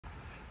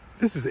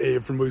This is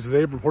Abe from Movies with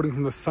Abe, reporting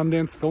from the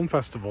Sundance Film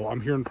Festival.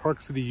 I'm here in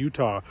Park City,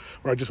 Utah,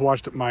 where I just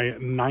watched my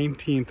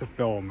 19th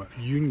film,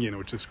 Union,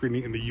 which is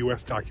screening in the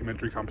U.S.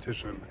 documentary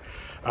competition.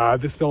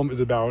 This film is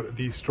about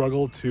the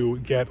struggle to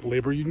get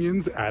labor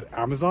unions at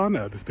Amazon,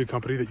 this big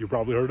company that you've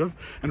probably heard of,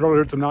 and probably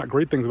heard some not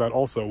great things about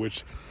also,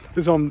 which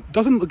this film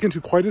doesn't look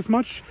into quite as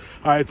much.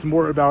 It's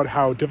more about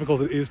how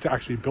difficult it is to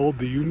actually build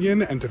the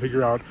union and to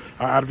figure out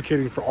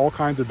advocating for all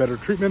kinds of better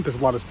treatment. There's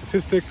a lot of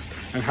statistics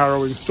and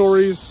harrowing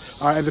stories.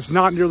 And it's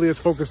not nearly as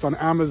focused on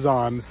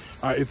Amazon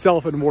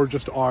itself and more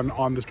just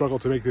on the struggle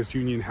to make this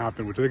union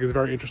happen, which I think is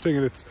very interesting.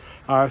 And it's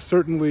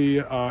certainly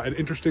an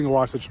interesting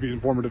watch that should be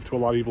informative to a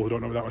lot of people who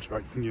don't know that much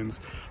about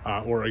unions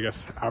or, I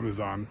guess,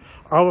 Amazon.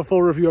 I'll have a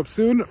full review up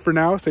soon. For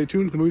now, stay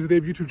tuned to the Movies with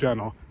Abe YouTube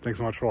channel. Thanks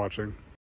so much for watching.